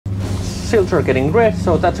shields are getting red,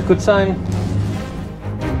 so that's a good sign.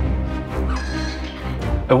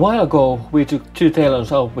 A while ago we took 2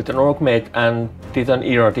 Talons out with an orc mate and did an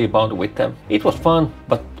ERT bounty with them. It was fun,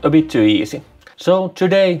 but a bit too easy. So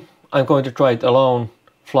today I'm going to try it alone,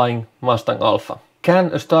 flying Mustang Alpha. Can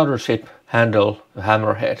a starter ship handle a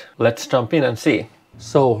Hammerhead? Let's jump in and see.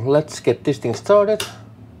 So let's get this thing started.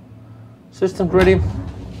 System ready.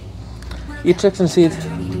 Ejection seat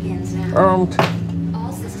armed.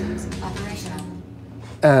 All systems operational.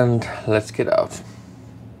 And let's get out.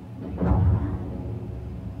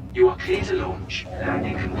 You are clear to launch.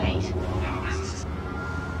 Landing complete.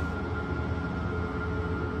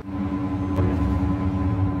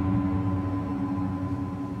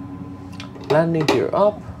 Landing gear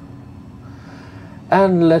up.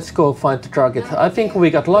 And let's go find the target. I think we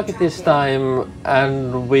got lucky this time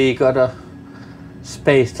and we got a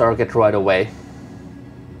space target right away.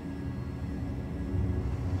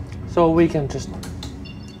 So we can just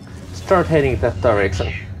start heading that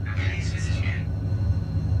direction.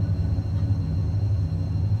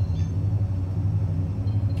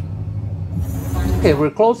 Okay,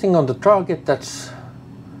 we're closing on the target. That's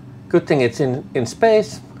good thing it's in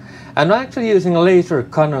space. I'm actually using a laser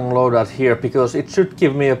cannon loadout here because it should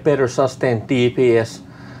give me a better sustained DPS,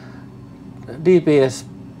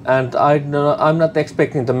 and I'm not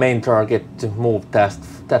expecting the main target to move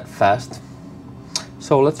that fast.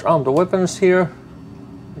 So let's arm the weapons here,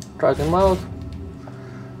 try them out.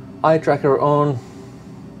 Eye tracker on.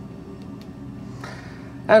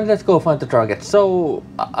 And let's go find the target. So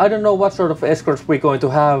I don't know what sort of escorts we're going to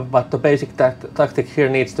have, but the basic tactic here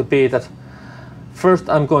needs to be that first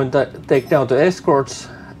I'm going to take down the escorts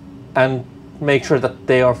and make sure that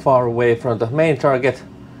they are far away from the main target.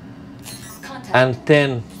 Contact. And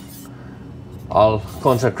then I'll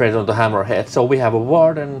concentrate on the Hammerhead. So we have a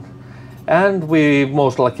Warden and we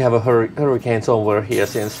most likely have a Hurricane somewhere here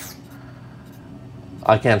since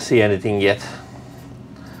I can't see anything yet.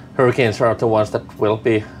 Hurricanes are the ones that will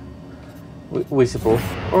be visible.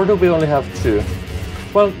 Or do we only have 2?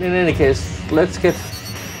 Well, in any case, let's get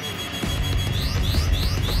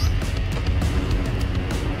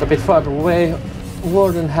a bit farther away.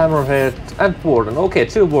 Warden, Hammerhead and Warden. Okay,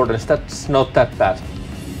 2 Wardens, that's not that bad.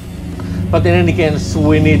 But in any case,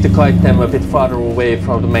 we need to kite them a bit farther away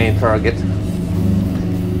from the main target.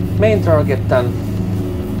 Main target than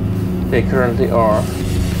they currently are.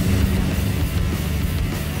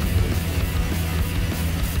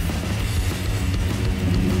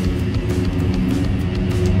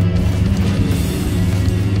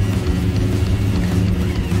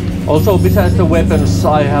 Also, besides the weapons,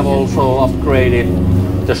 I have also upgraded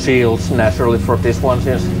the shields naturally for this one,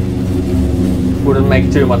 since it wouldn't make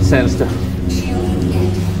too much sense to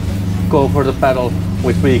go for the battle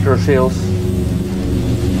with weaker shields.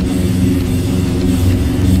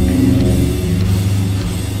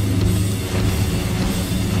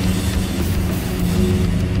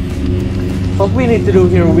 What we need to do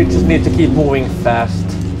here, we just need to keep moving fast.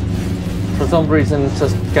 For some reason,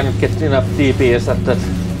 just cannot get enough DPS at that.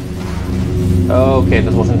 Okay,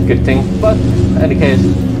 that wasn't a good thing, but in any case,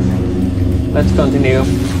 let's continue.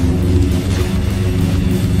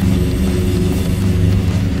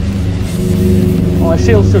 My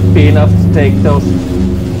shield should be enough to take those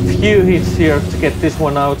few hits here to get this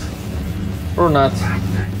one out, or not.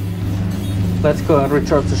 Let's go and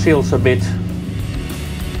recharge the shields a bit.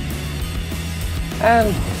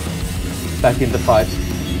 And back in the fight.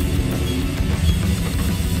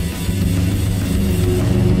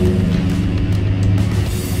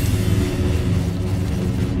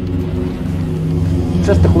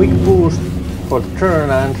 Just a quick boost for the turn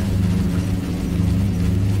and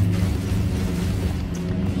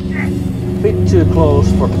a bit too close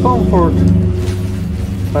for the comfort,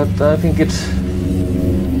 but I think it's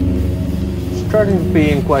starting to be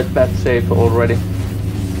in quite bad shape already.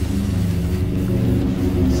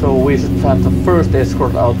 So we should have the first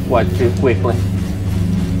escort out quite quickly.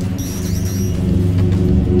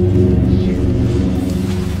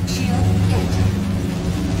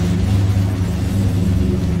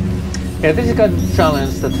 Yeah, this is kind of a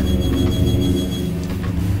challenge that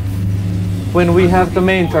when we have the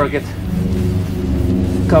main target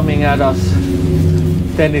coming at us,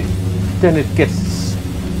 then it gets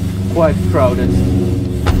quite crowded.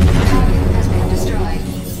 Target has been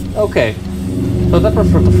destroyed. Okay, so that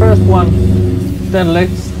was for the first one. Then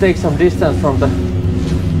let's take some distance from the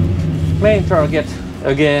main target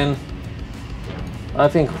again. I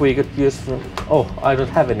think we could use... Oh, I don't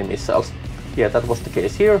have any missiles. Yeah, that was the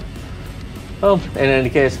case here. Well, in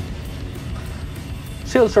any case,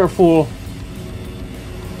 shields are full.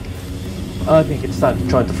 I think it's time to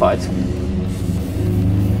join the fight.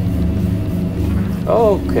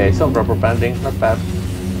 Okay, some rubber banding, not bad.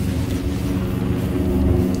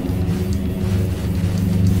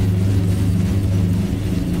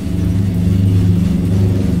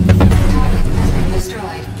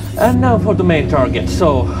 And now for the main target.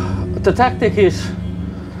 So the tactic is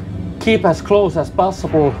keep as close as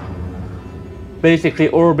possible, basically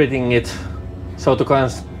orbiting it so the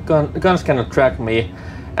guns cannot track me,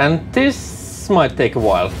 and this might take a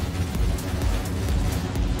while.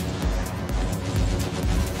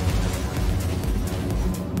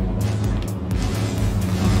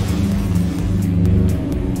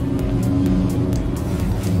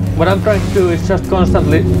 What I'm trying to do is just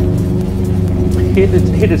constantly hit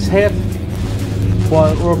its head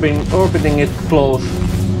while orbiting it close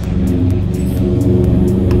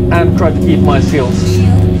and try to keep my shields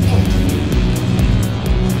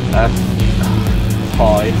at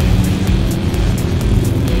high.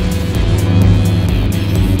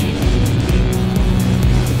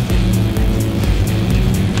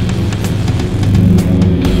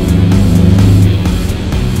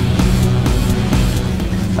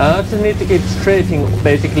 I just need to keep strafing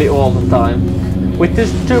basically all the time. With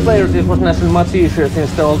this two player this was naturally much easier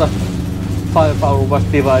since all the firepower was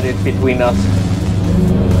divided between us.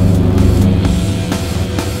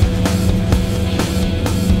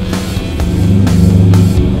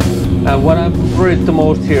 And what I'm worried the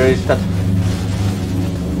most here is that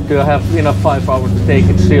do I have enough firepower to take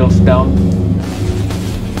its shields down?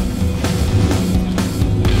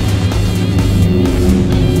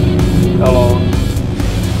 Alone.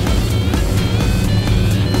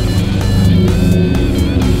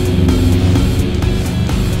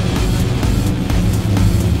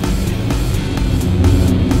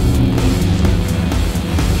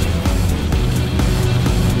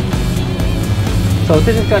 So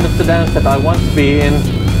this is kind of the dance that I want to be in.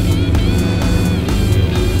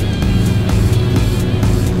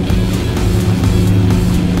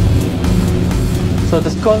 So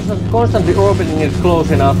just constantly orbiting it close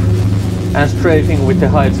enough and strafing with the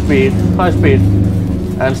high speed,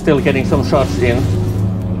 and still getting some shots in.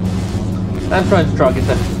 And trying to target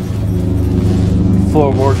it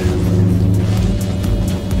forward.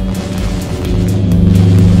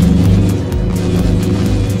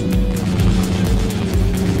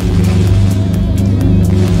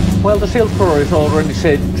 Well, the shield thrower is already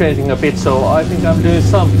changing a bit, so I think I'm doing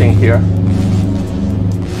something here.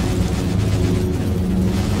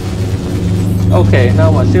 Okay,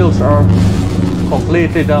 now my shields are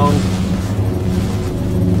completely down.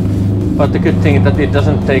 But the good thing is that it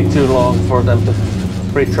doesn't take too long for them to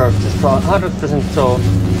recharge just 100%, so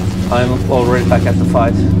I'm already back at the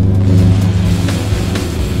fight.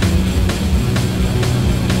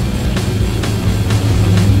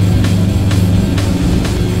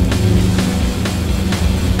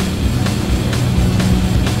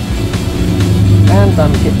 And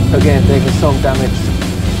I'm again taking some damage.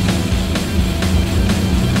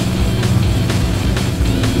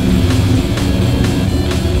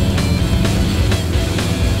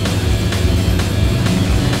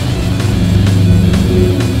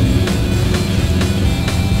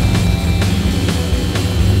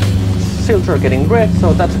 Shields are getting red,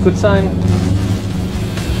 so that's a good sign.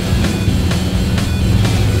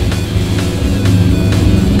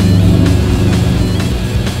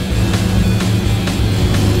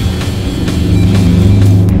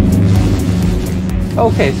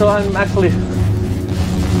 Okay, so I'm actually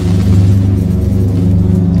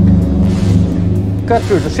got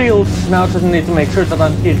through the shields. Now just need to make sure that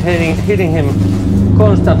I'm hitting him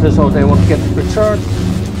constantly so they won't get recharged.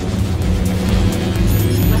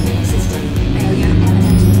 Weapon system failure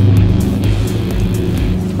imminent.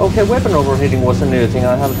 Okay, weapon overheating was a new thing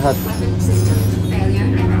I haven't had. Weapon system failure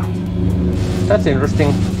imminent. That's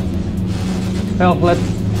interesting. Well, let's...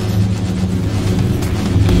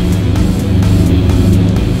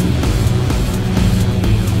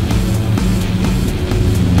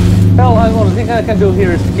 Well, the only thing I can do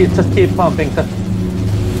here is to just keep pumping the...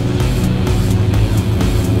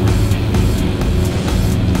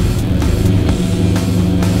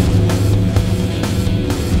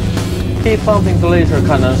 Keep pumping the laser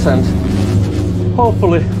cannons, and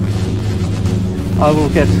hopefully I will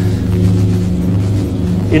get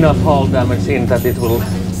enough hull damage in that it will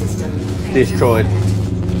destroy it.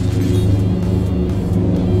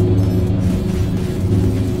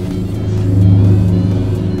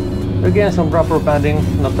 Again, some rubber banding,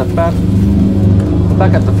 not that bad.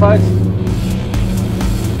 Back at the fight.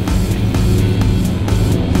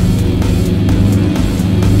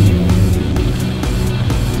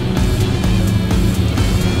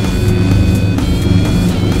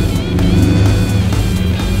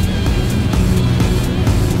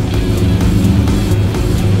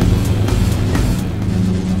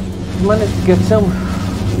 get some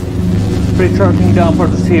recharging down for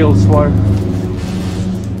the seals wire.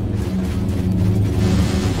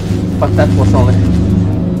 But that was only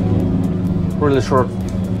really short.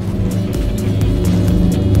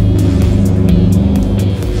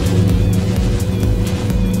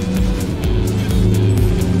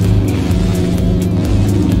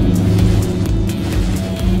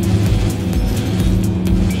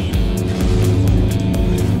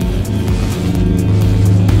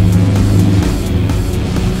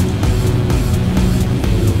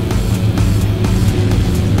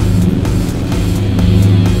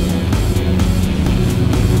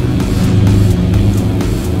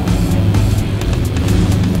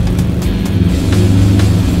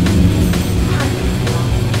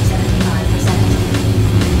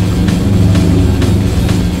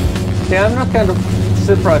 Yeah, I'm not kind of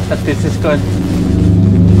surprised that this is good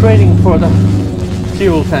training for the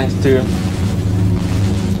fuel tanks too.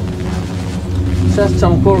 Just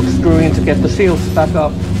some corkscrewing to get the seals back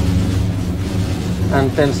up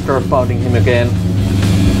and then start bounting him again.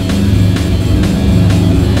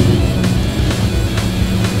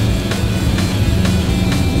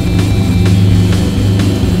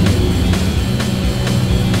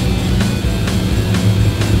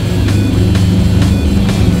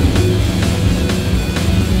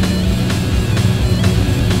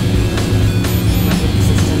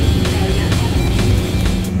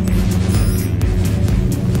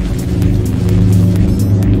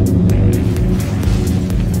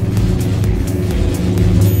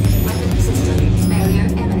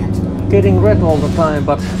 Getting red all the time,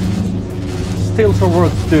 but still some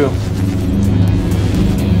work to do.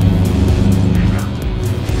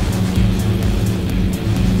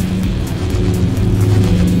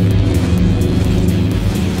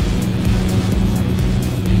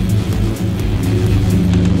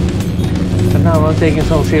 And now I'm taking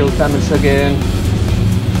some shield damage again.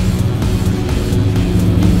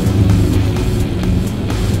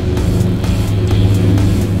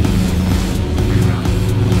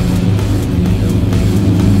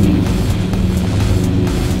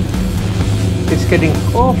 Getting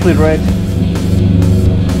awfully red.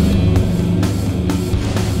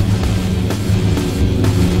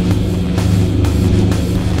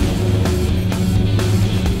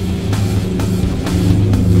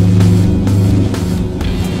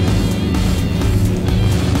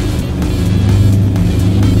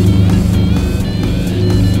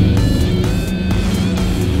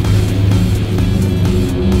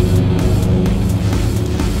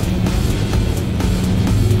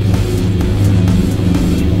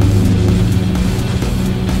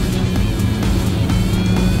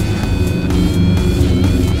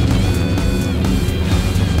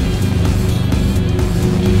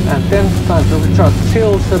 Then time to recharge the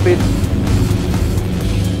shields a bit.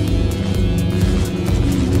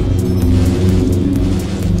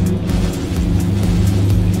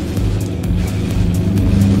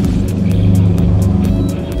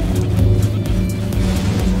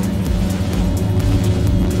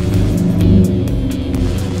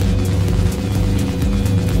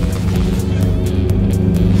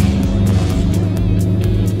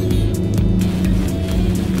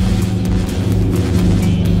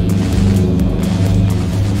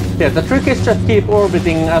 Yeah, the trick is just keep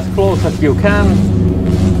orbiting as close as you can,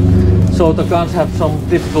 so the guns have some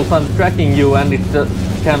difficult time tracking you, and it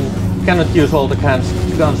cannot use all the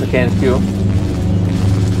guns against you.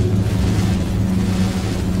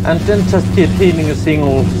 And then just keep hitting a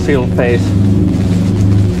single seal phase.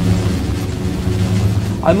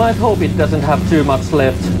 I might hope it doesn't have too much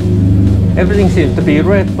left. Everything seems to be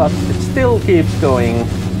red, but it still keeps going.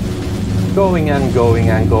 Going and going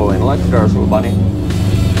and going, like a Duracell bunny.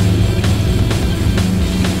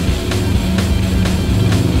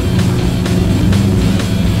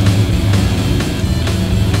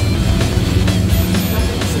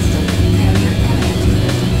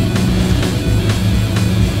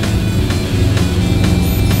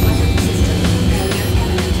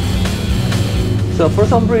 So for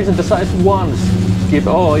some reason the size 1s keep,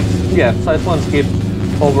 size 1s keep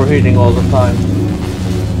overheating all the time.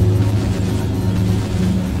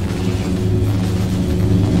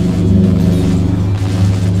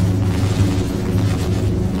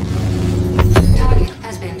 Target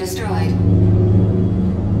has been destroyed.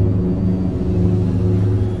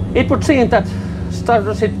 It would seem that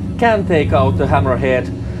Starship can take out the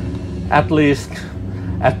Hammerhead, at least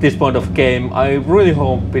at this point of game. I really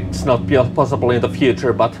hope it's not possible in the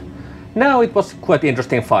future, but now it was quite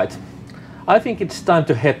interesting fight. I think it's time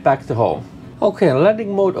to head back to home. Okay,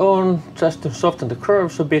 landing mode on, just to soften the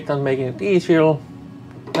curves a bit and making it easier.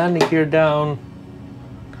 Landing gear down.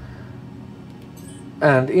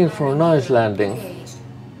 And in for a nice landing. Engaged.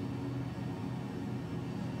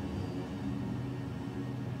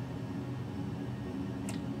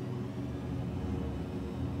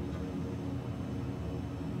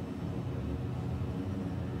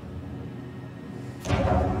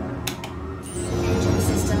 Engine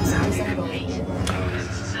systems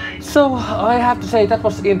disabled. So I have to say that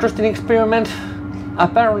was an interesting experiment.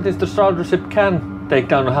 Apparently the starter ship can take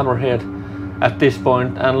down a Hammerhead at this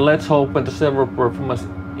point, and let's hope when the server performance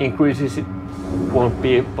increases it won't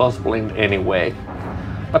be possible in any way.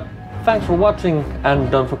 But thanks for watching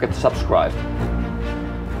and don't forget to subscribe.